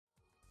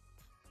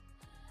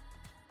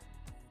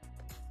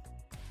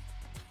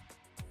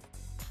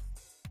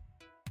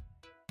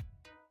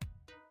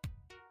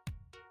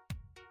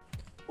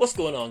What's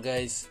going on,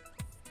 guys?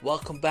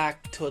 Welcome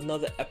back to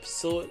another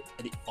episode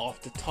of the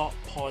Off the Top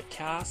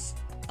podcast.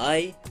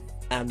 I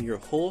am your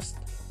host,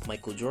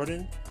 Michael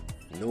Jordan.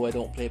 No, I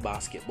don't play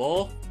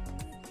basketball.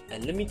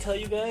 And let me tell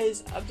you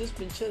guys, I've just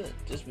been chilling,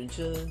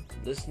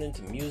 listening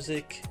to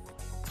music,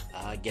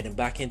 getting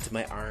back into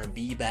my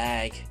R&B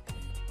bag.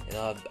 You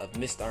know, I've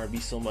missed R&B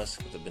so much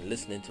because I've been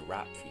listening to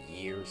rap for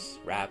years,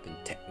 rap and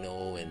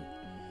techno and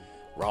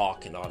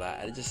rock and all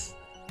that. I just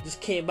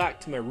came back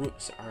to my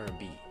roots,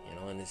 R&B. You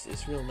know, and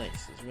it's real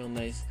nice. It's real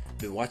nice.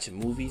 Been watching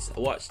movies.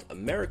 I watched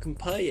American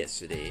Pie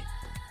yesterday,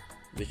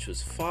 which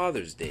was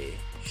Father's Day.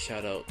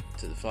 Shout out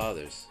to the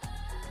fathers.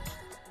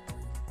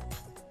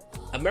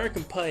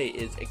 American Pie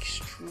is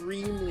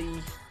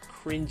extremely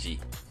cringy,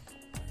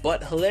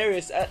 but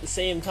hilarious at the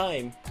same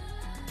time.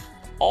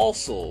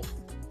 Also,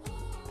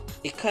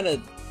 it kind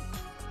of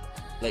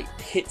like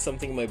hit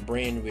something in my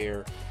brain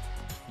where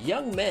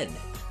young men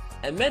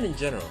and men in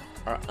general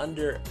are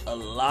under a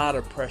lot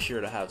of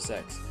pressure to have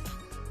sex.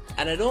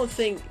 And I don't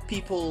think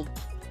people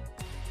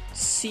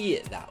see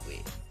it that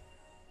way,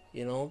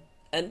 you know?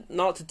 And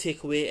not to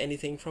take away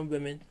anything from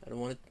women. I don't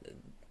want to,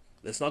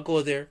 let's not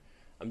go there.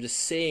 I'm just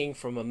saying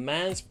from a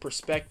man's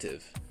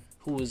perspective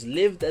who has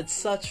lived as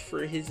such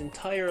for his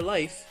entire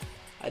life,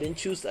 I didn't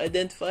choose to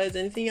identify as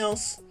anything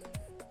else.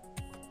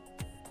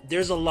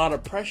 There's a lot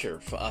of pressure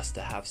for us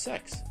to have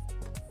sex.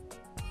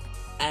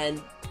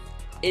 And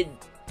it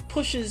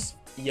pushes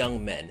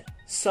young men,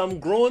 some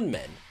grown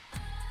men,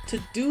 to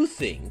do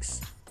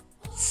things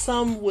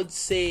some would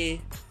say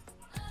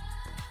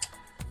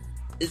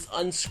is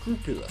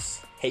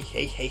unscrupulous.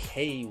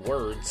 Hey,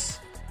 words.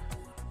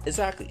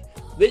 Exactly.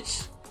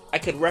 Which I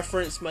could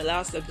reference my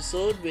last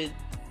episode with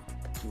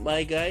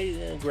my guy,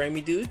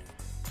 Grammy Dude.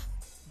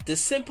 The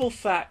simple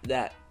fact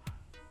that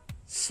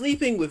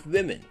sleeping with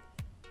women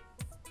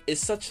is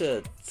such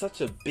a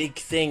big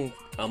thing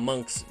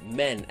amongst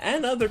men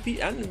and other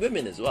people and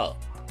women as well,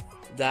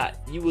 that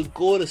you would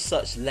go to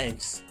such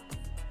lengths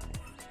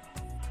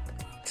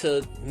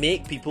to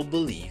make people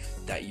believe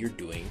that you're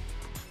doing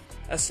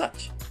as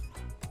such.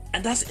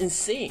 And that's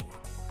insane.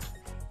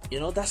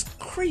 You know, that's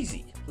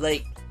crazy.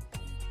 Like,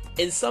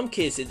 in some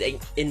cases,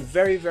 in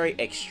very, very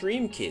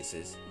extreme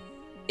cases,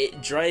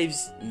 it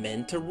drives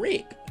men to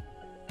rape.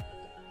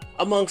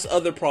 Amongst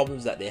other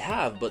problems that they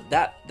have, but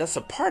that's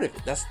a part of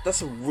it.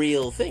 That's a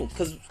real thing.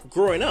 Because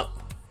growing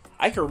up,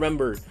 I can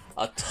remember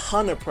a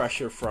ton of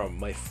pressure from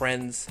my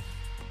friends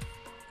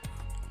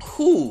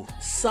who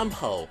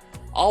somehow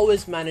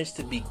always managed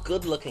to be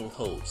good-looking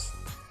hoes.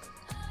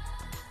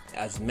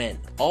 As men,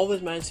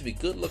 always managed to be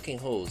good-looking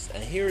hoes.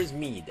 And here is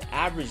me, the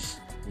average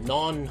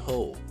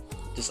non-hoe,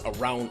 just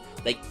around,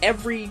 like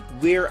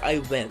everywhere I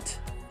went,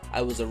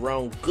 I was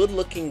around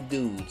good-looking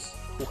dudes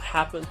who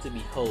happened to be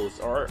hoes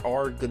or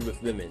are good with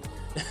women.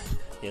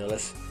 You know,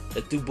 let's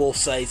do both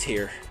sides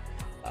here.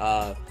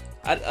 I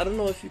don't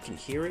know if you can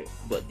hear it,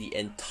 but the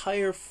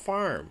entire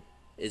farm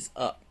is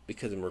up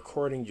because I'm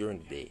recording during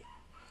the day.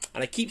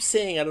 And I keep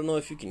saying I don't know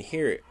if you can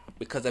hear it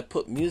because I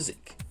put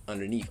music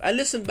underneath. I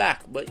listen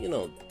back, but you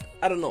know,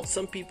 I don't know.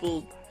 Some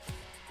people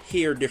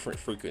hear different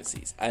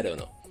frequencies. I don't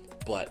know.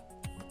 But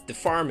the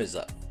farm is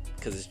up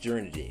because it's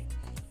during the day.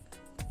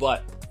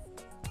 But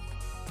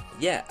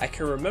yeah, I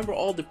can remember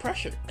all the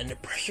pressure, and the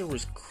pressure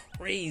was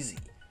crazy.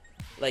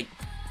 Like,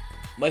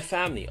 my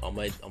family on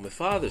my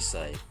father's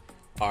side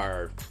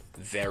are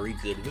very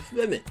good with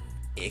women,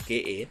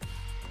 aka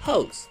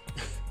hoes,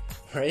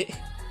 right?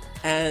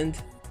 And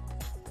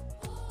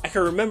I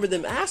can remember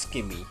them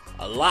asking me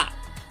a lot,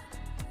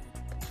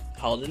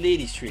 how the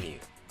ladies treating you,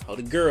 how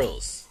the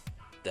girls,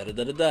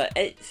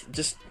 It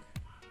just,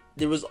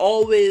 there was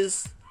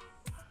always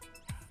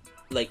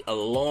like a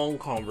long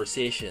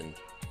conversation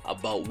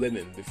about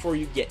women before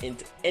you get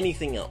into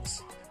anything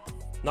else.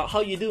 Not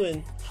how you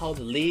doing, how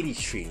the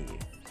ladies treating you.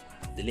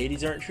 The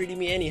ladies aren't treating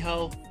me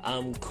anyhow,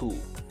 I'm cool.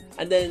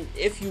 And then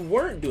if you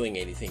weren't doing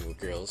anything with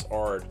girls,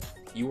 or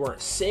you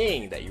weren't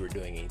saying that you were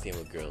doing anything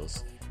with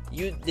girls,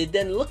 they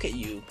then look at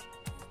you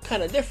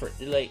kind of different.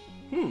 They're like,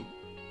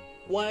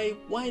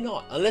 why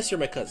not? Unless you're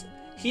my cousin.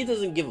 He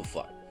doesn't give a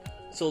fuck.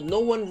 So no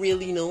one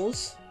really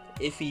knows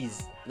if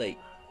he's like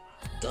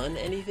done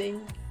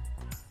anything.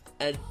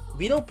 And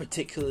we don't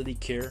particularly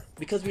care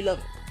because we love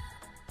him.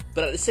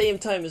 But at the same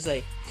time, it's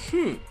like,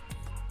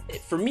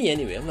 for me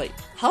anyway, I'm like,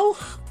 how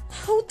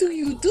do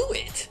you do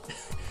it?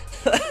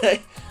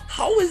 Like,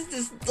 how is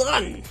this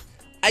done?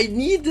 I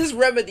need this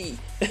remedy.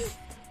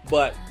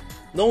 But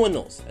no one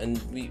knows,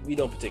 and we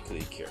don't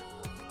particularly care.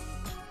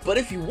 But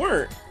if you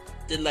weren't,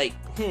 then like,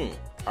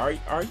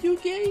 are you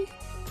gay?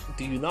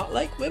 Do you not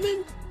like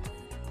women?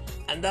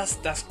 And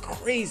that's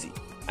crazy.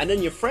 And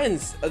then your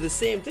friends are the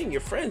same thing. Your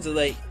friends are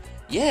like,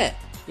 yeah,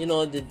 you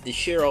know, they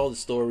share all the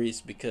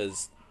stories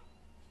because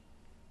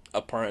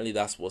apparently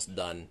that's what's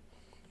done.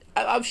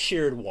 I've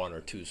shared one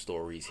or two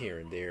stories here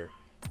and there,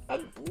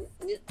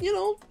 you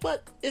know,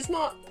 but it's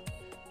not.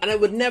 And I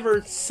would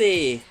never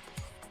say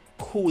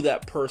who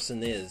that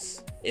person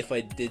is if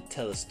I did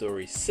tell a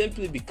story,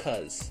 simply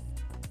because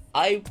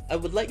I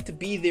would like to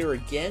be there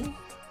again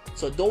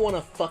So I don't want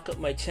to fuck up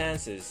my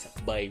chances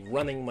by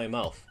running my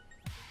mouth.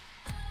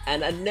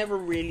 And I never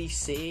really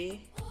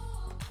say,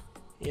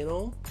 you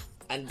know,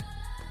 and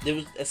there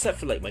was, except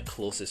for like my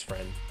closest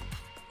friend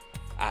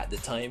at the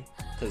time,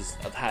 because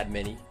I've had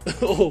many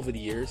over the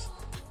years,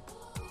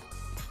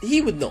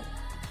 he would know,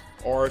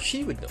 or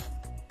she would know.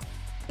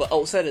 But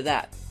outside of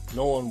that,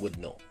 no one would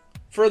know.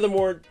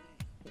 Furthermore,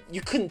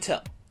 you couldn't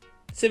tell,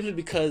 simply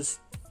because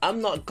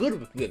I'm not good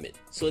with women.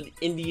 So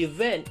in the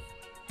event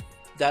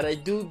that I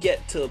do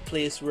get to a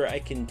place where I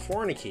can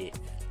fornicate,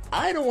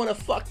 I don't want to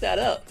fuck that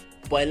up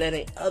by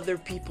letting other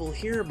people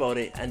hear about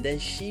it, and then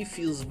she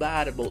feels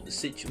bad about the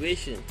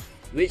situation,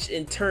 which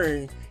in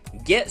turn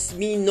gets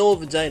me no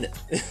vagina.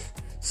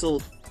 So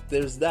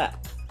there's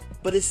that.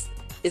 But it's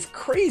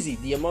crazy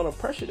the amount of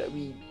pressure that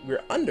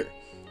we're under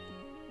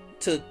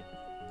to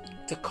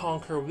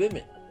conquer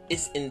women.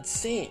 It's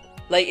insane.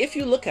 Like, if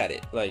you look at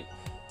it, like,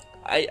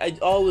 I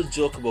always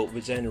joke about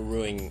vagina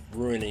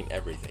ruining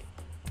everything,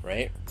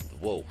 right?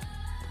 Whoa.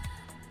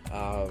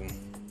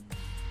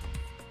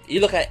 You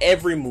look at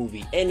every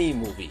movie, any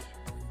movie,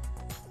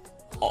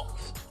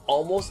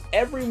 almost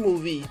every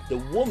movie, the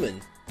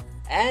woman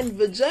and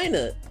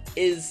vagina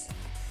is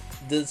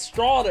the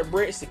straw that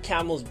breaks the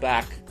camel's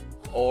back,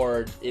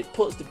 or it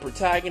puts the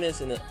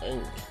protagonist in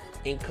an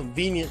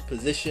inconvenient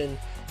position,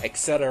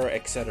 etc.,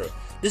 etc.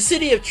 The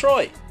city of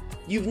Troy.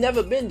 You've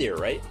never been there,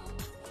 right?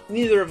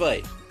 Neither have I.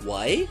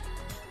 Why?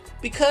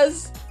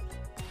 Because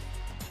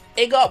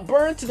it got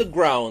burned to the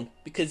ground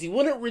because he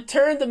wouldn't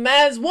return the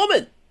man's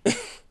woman.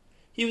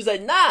 He was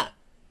like, nah,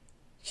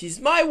 she's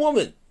my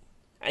woman.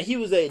 And he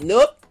was like,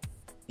 nope,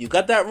 you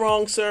got that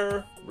wrong,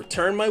 sir.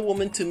 Return my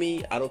woman to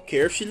me. I don't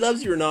care if she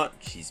loves you or not.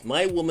 She's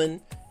my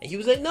woman. And he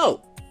was like,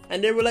 no.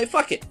 And they were like,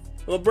 fuck it,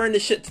 I'm gonna burn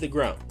this shit to the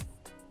ground.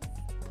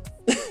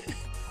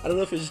 I don't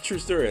know if it's a true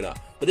story or not,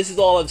 but this is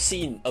all I've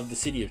seen of the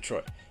city of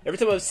Troy. Every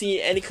time I've seen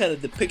any kind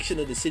of depiction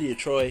of the city of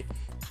Troy,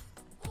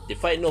 they're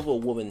fighting over a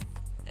woman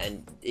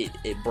and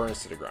it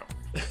burns to the ground.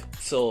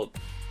 So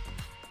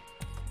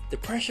the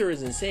pressure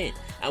is insane.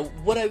 And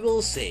what I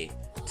will say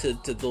to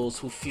those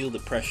who feel the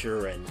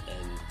pressure and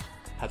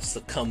have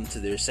succumbed to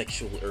their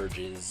sexual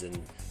urges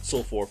and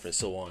so forth and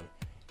so on,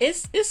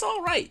 it's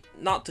alright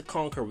not to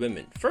conquer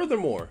women.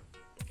 Furthermore,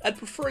 I'd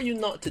prefer you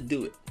not to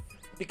do it,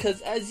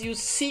 because as you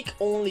seek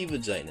only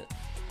vagina,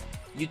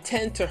 you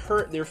tend to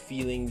hurt their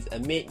feelings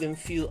and make them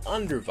feel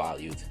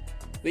undervalued,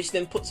 which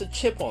then puts a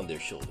chip on their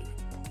shoulder,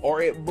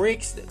 or it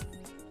breaks them.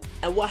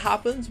 And what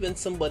happens when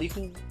somebody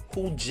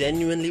who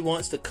genuinely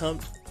wants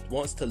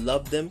to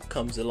love them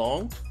comes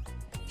along?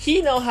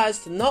 He now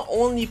has to not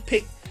only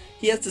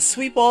he has to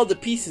sweep all the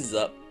pieces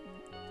up,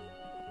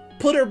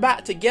 put her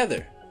back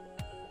together,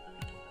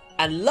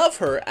 and love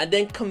her, and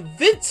then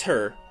convince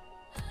her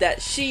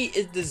that she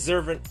is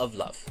deserving of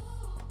love.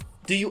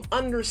 Do you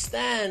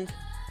understand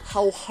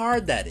how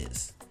hard that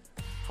is?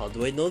 How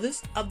do I know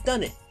this? I've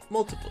done it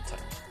multiple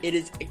times. It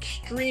is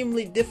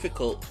extremely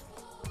difficult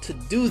to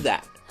do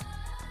that.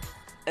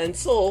 And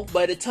so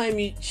by the time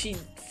she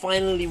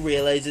finally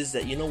realizes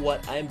that, you know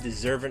what, I am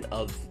deserving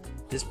of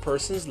this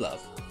person's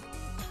love,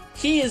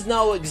 he is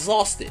now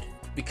exhausted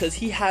because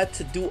he had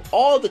to do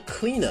all the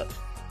cleanup.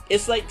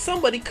 It's like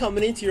somebody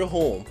coming into your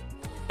home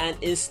and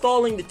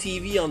installing the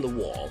TV on the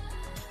wall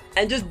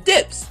and just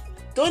dips.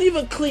 Don't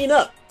even clean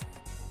up.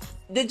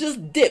 They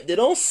just dip. They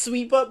don't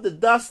sweep up the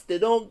dust. They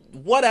don't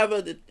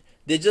whatever.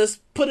 They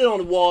just put it on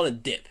the wall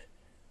and dip.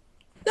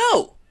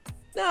 No.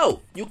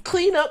 You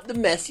clean up the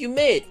mess you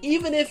made.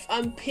 Even if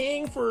I'm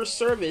paying for a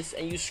service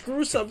and you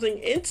screw something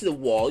into the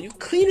wall, you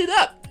clean it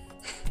up.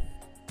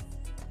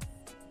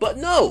 But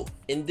no,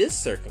 in this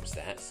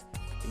circumstance,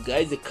 the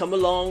guys that come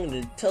along and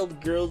they tell the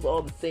girls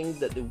all the things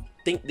that they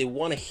think they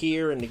want to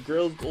hear, and the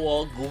girls go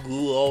all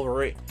goo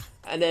over it,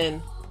 and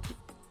then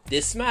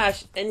they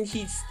smash, and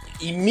he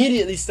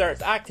immediately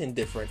starts acting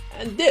different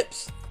and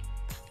dips.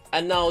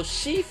 And now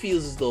she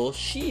feels as though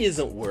she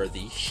isn't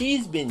worthy.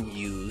 She's been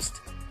used,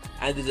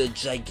 and there's a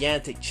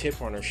gigantic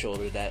chip on her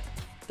shoulder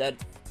that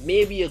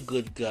may be a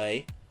good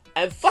guy.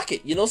 And fuck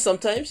it,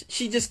 sometimes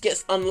she just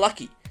gets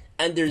unlucky,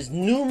 and there's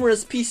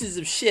numerous pieces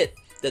of shit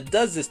that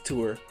does this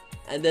to her.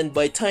 And then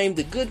by the time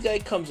the good guy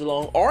comes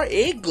along, or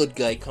a good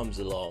guy comes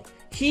along,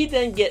 he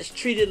then gets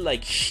treated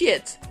like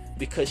shit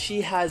because she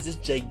has this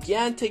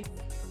gigantic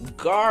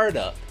guard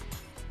up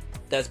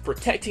that's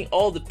protecting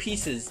all the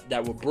pieces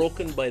that were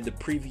broken by the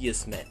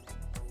previous men.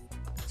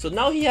 So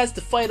now he has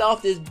to fight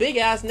off this big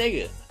ass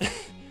nigga.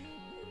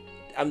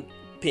 I'm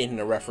painting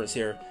a reference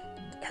here.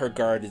 Her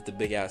guard is the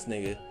big ass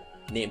nigga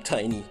named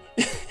Tiny.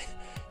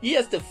 He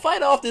has to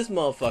fight off this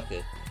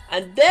motherfucker,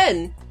 and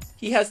then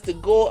he has to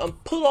go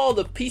and put all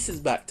the pieces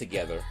back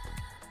together,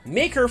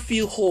 make her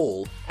feel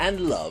whole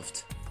and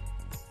loved,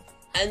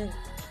 and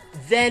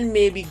then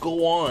maybe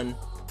go on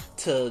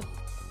to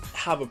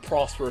have a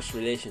prosperous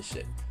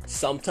relationship.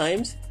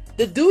 Sometimes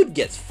the dude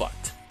gets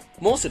fucked.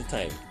 Most of the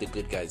time the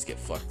good guys get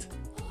fucked.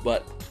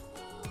 But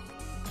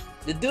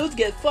the dudes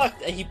get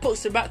fucked and he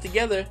puts her back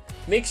together,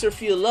 makes her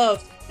feel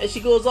loved, and she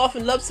goes off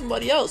and loves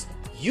somebody else.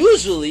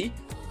 Usually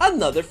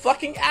another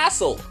fucking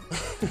asshole.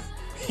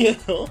 You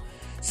know?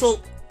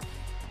 So,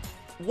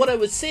 what I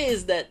would say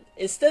is that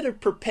instead of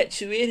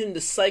perpetuating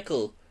the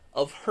cycle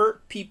of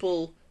hurt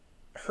people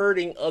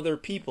hurting other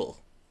people,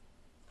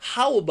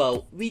 how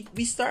about we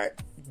start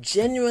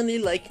genuinely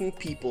liking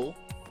people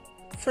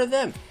for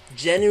them,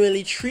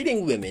 genuinely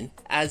treating women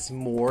as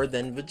more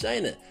than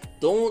vagina.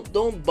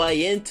 Don't buy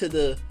into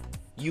the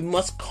you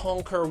must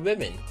conquer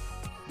women,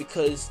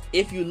 because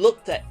if you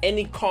looked at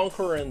any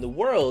conqueror in the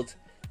world,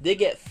 they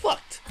get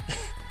fucked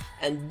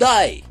and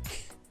die.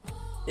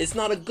 It's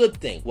not a good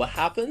thing. What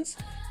happens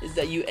is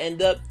that you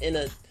end up in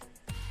a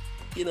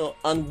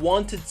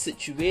unwanted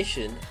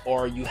situation,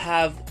 or you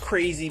have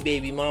crazy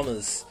baby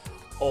mamas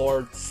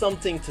or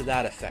something to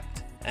that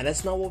effect. And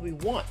that's not what we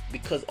want,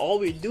 because all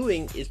we're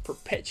doing is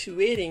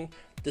perpetuating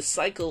the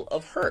cycle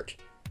of hurt.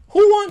 Who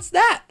wants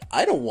that?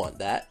 I don't want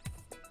that.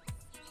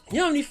 You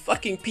know how many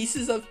fucking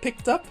pieces I've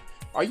picked up?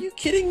 Are you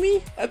kidding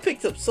me? I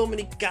picked up so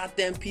many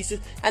goddamn pieces,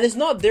 and it's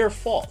not their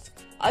fault.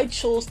 I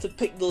chose to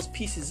pick those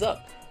pieces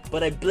up,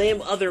 but I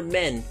blame other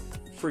men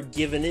for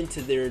giving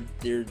into their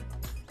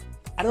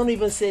I don't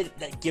even say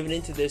that giving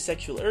into their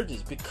sexual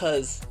urges,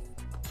 because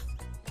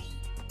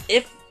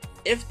if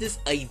this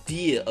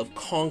idea of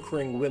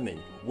conquering women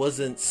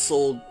wasn't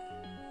so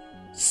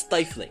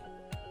stifling,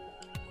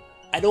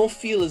 I don't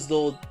feel as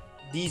though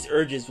these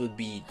urges would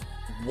be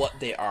what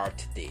they are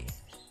today.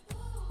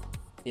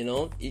 You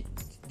know,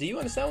 do you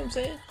understand what I'm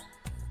saying?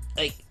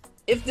 Like,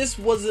 if this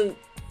wasn't,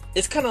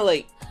 it's kind of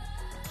like,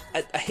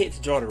 I hate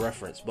to draw the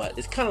reference, but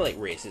it's kind of like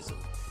racism.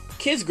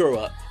 Kids grow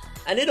up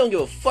and they don't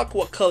give a fuck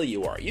what color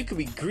you are. You could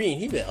be green.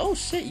 He'd be like, oh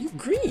shit, you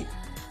green.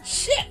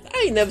 Shit,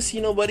 I ain't never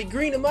seen nobody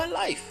green in my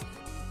life.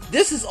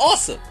 This is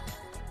awesome.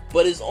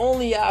 But it's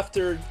only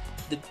after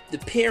the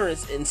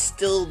parents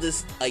instill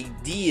this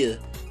idea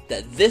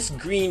that this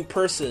green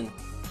person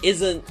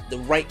isn't the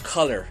right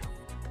color,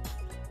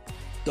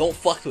 don't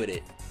fuck with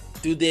it,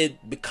 do they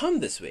become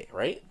this way,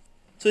 right?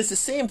 So it's the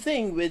same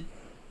thing with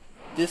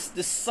this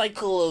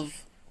cycle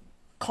of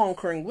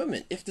conquering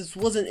women. If this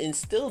wasn't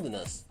instilled in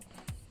us,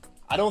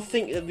 I don't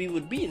think that we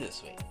would be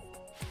this way.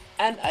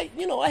 And I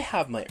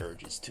have my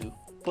urges too,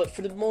 but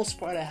for the most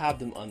part I have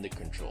them under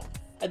control.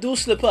 I do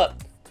slip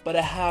up, but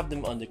I have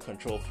them under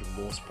control for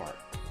the most part.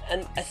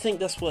 And I think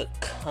that's what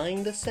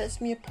kind of sets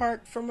me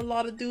apart from a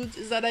lot of dudes,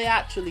 is that I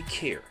actually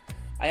care.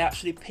 I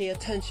actually pay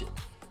attention.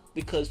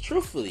 Because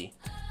truthfully,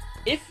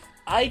 if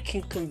I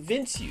can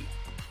convince you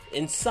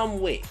in some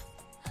way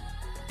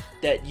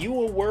that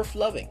you are worth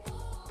loving,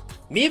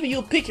 maybe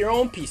you'll pick your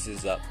own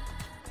pieces up,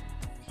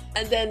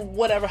 and then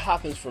whatever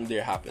happens from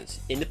there happens.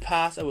 In the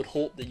past, I would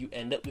hope that you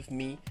end up with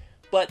me,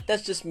 but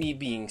that's just me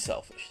being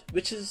selfish,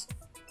 which is,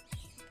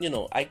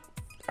 I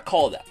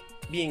call that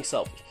being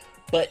selfish.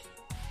 But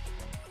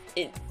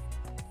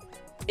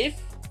if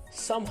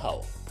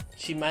somehow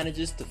she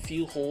manages to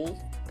feel whole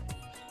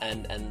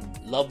and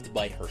loved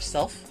by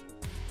herself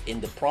in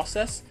the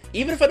process,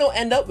 even if I don't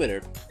end up with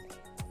her,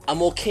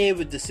 I'm okay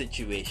with the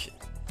situation.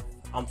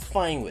 I'm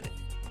fine with it.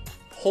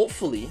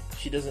 Hopefully,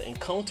 she doesn't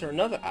encounter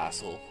another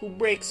asshole who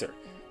breaks her.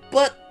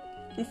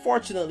 But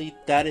unfortunately,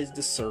 that is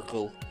the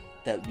circle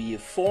that we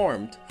have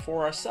formed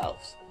for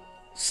ourselves.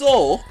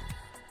 So,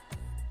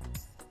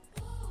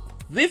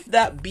 with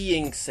that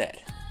being said,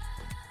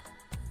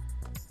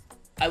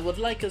 I would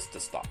like us to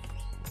stop.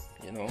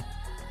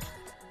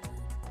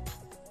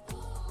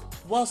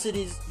 Whilst it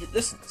is,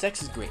 listen,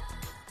 sex is great.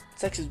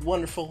 Sex is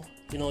wonderful.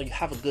 You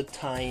have a good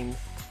time.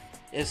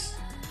 It's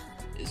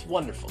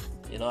wonderful.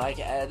 I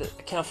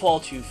can't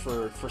fault you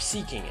for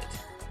seeking it.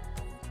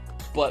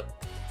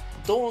 But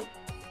don't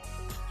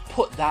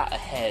put that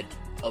ahead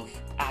of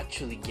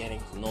actually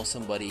getting to know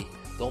somebody.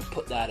 Don't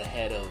put that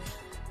ahead of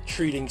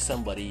treating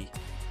somebody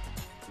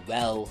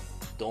well.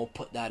 Don't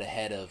put that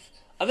ahead of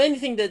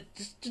anything that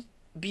just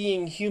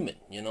being human.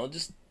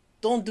 Just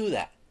don't do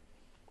that.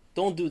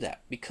 Don't do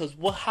that, because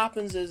what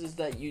happens is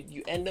that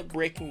you end up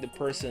breaking the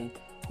person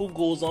who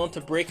goes on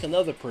to break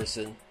another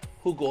person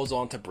who goes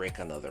on to break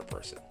another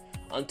person,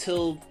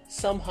 until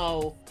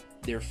somehow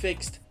they're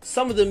fixed.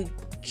 Some of them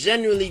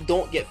genuinely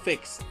don't get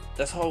fixed.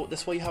 That's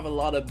why you have a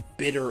lot of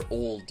bitter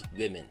old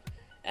women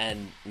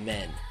and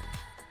men,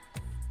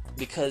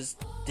 because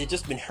they've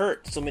just been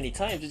hurt so many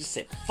times. They just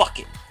say fuck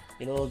it,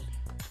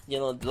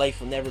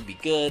 life will never be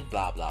good,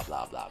 blah blah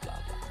blah blah blah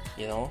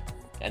blah,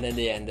 and then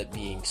they end up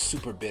being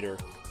super bitter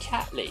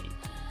cat lady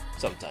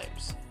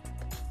sometimes.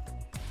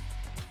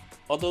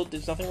 Although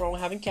there's nothing wrong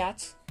with having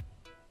cats,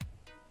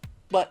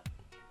 but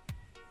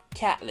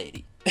cat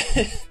lady.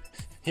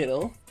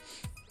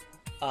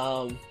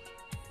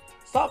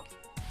 Stop,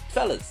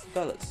 fellas.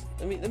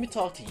 Let me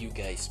talk to you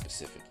guys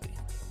specifically.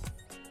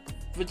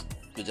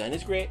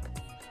 Vagina's great,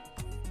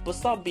 but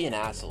stop being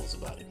assholes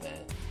about it,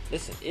 man.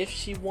 Listen, if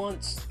she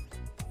wants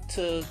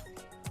to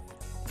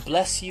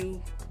bless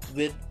you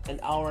with an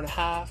hour and a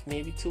half,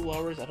 maybe 2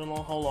 hours, I don't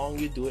know how long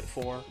you do it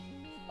for,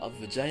 of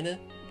vagina,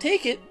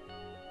 take it.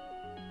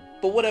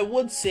 But what I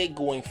would say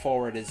going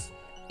forward is,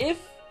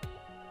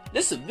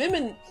 listen,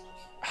 women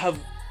have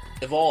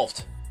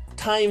evolved.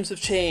 Times have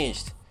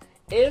changed.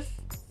 If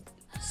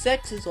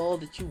sex is all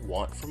that you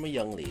want from a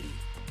young lady,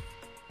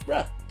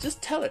 bruh,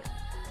 just tell her.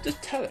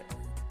 Just tell her.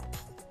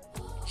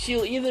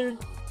 She'll either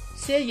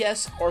say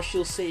yes or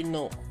she'll say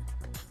no.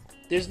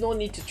 There's no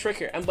need to trick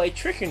her. And by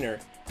tricking her,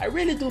 I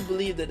really do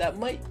believe that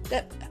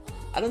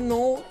I don't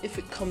know if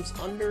it comes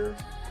under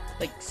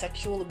like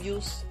sexual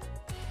abuse,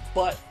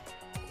 but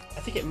I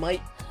think it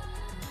might.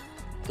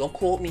 Don't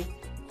quote me.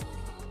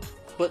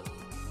 But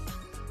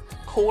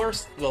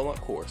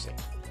not coercing.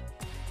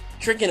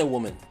 Tricking a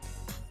woman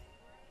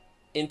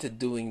into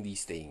doing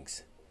these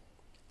things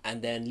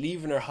and then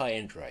leaving her high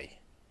and dry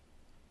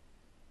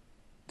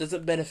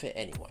doesn't benefit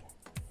anyone.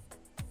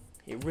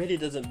 It really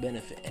doesn't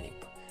benefit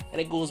anyone. And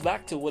it goes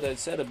back to what I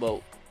said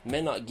about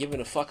men not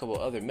giving a fuck about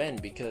other men,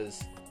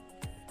 because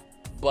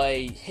by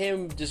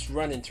him just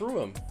running through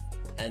them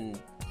and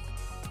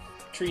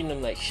treating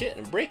them like shit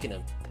and breaking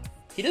them,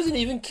 he doesn't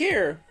even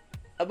care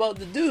about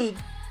the dude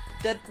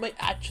that might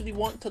actually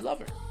want to love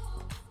her.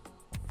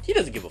 He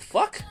doesn't give a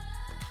fuck.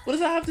 What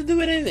does that have to do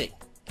with anything?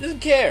 He doesn't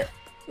care.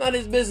 It's not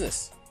his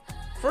business.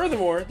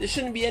 Furthermore, there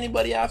shouldn't be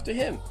anybody after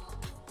him.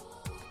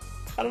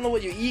 I don't know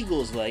what your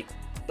ego's like,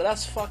 but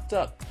that's fucked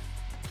up.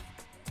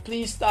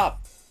 Please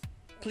stop.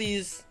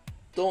 Please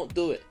don't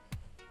do it.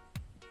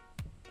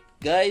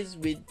 Guys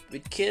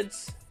with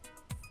kids,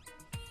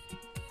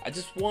 I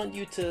just want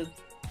you to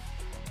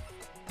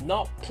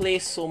not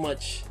place so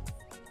much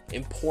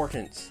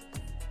importance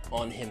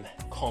on him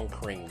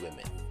conquering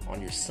women,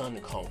 on your son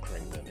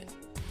conquering women,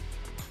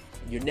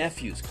 your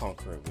nephews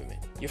conquering women,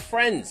 your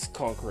friends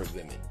conquering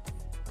women.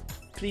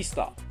 Please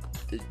stop.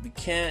 We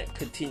can't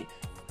continue.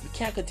 We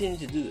can't continue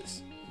to do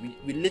this.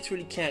 We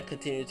literally can't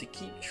continue to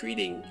keep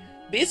treating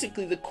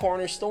basically the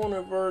cornerstone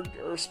of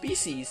our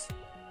species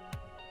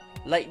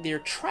like they're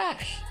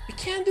trash. We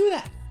can't do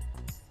that.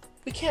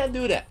 We can't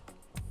do that.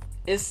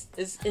 It's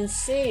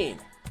insane.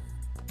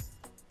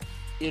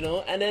 You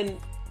know, and then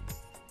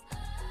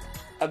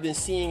I've been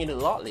seeing it a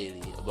lot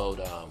lately about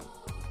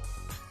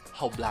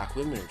how black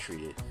women are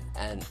treated,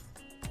 and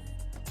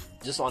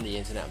just on the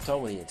internet. I'm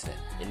talking about the internet.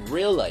 In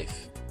real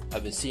life,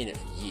 I've been seeing it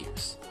for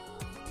years.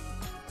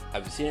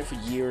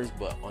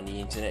 But on the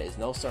internet, it's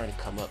now starting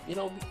to come up. You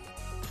know,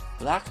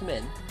 black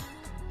men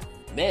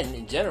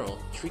in general,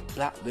 treat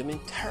black women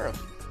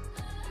terribly,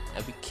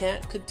 and we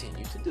can't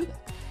continue to do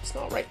that. It's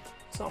not right.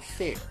 It's not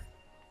fair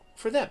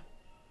for them.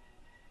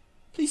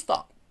 Please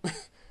stop.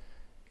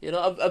 You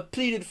know, I've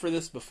pleaded for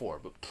this before,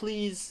 but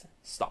please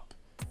stop.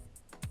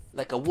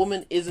 Like, a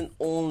woman isn't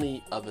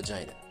only a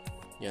vagina.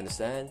 You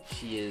understand?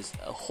 She is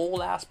a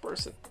whole ass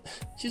person.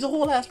 She's a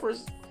whole ass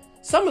person.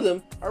 Some of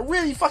them are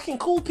really fucking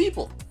cool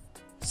people.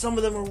 Some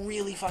of them are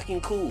really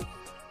fucking cool.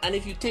 And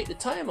if you take the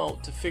time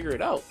out to figure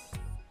it out,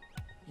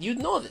 you'd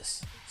know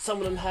this. Some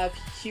of them have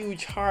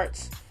huge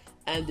hearts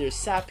and they're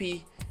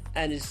sappy,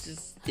 and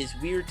it's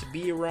weird to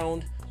be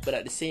around, but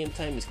at the same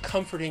time it's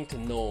comforting to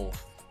know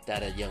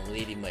that a young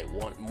lady might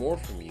want more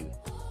from you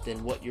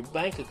than what your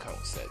bank account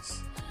says.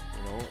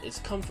 You know, it's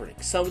comforting.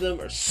 Some of them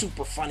are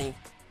super funny.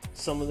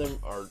 Some of them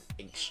are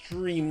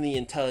extremely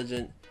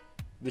intelligent,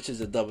 which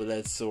is a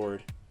double-edged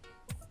sword.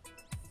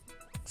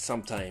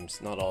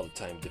 Sometimes, not all the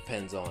time,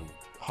 depends on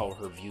how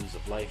her views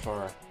of life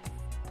are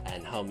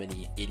and how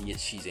many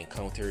idiots she's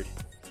encountered,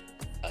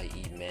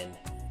 i.e. men.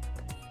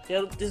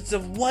 You know, there's a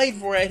wide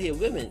variety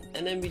of women,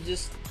 and then we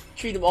just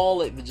treat them all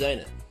like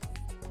vagina.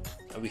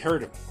 And we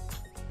hurt them.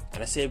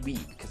 And I say we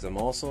because I'm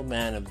also a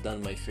man. I've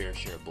done my fair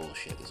share of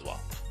bullshit as well.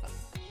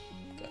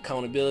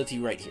 Accountability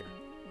right here.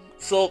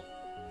 So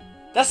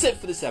that's it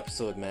for this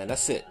episode, man.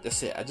 That's it.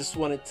 I just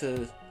wanted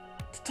to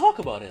talk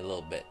about it a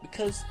little bit,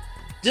 because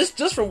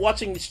just from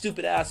watching the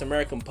stupid ass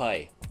American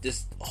Pie,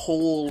 this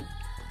whole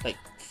like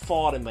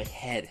thought in my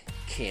head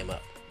came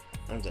up,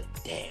 and I was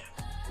like, damn,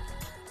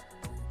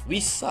 we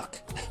suck.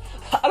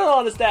 I don't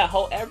understand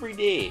how every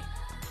day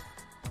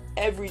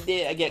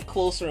I get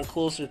closer and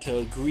closer to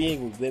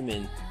agreeing with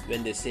women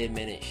when they say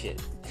men ain't shit.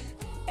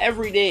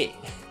 Every day.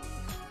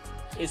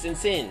 It's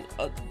insane.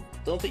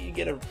 Don't think you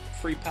get a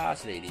free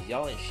pass, ladies.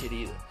 Y'all ain't shit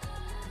either.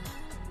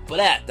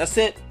 But that's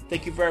it.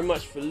 Thank you very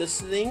much for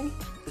listening.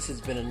 This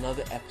has been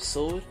another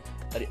episode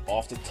of the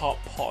Off the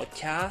Top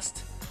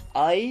podcast.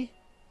 I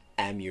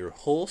am your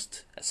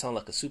host. I sound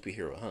like a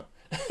superhero, huh?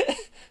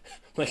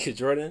 Michael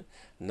Jordan.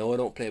 No, I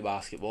don't play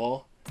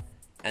basketball.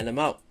 And I'm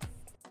out.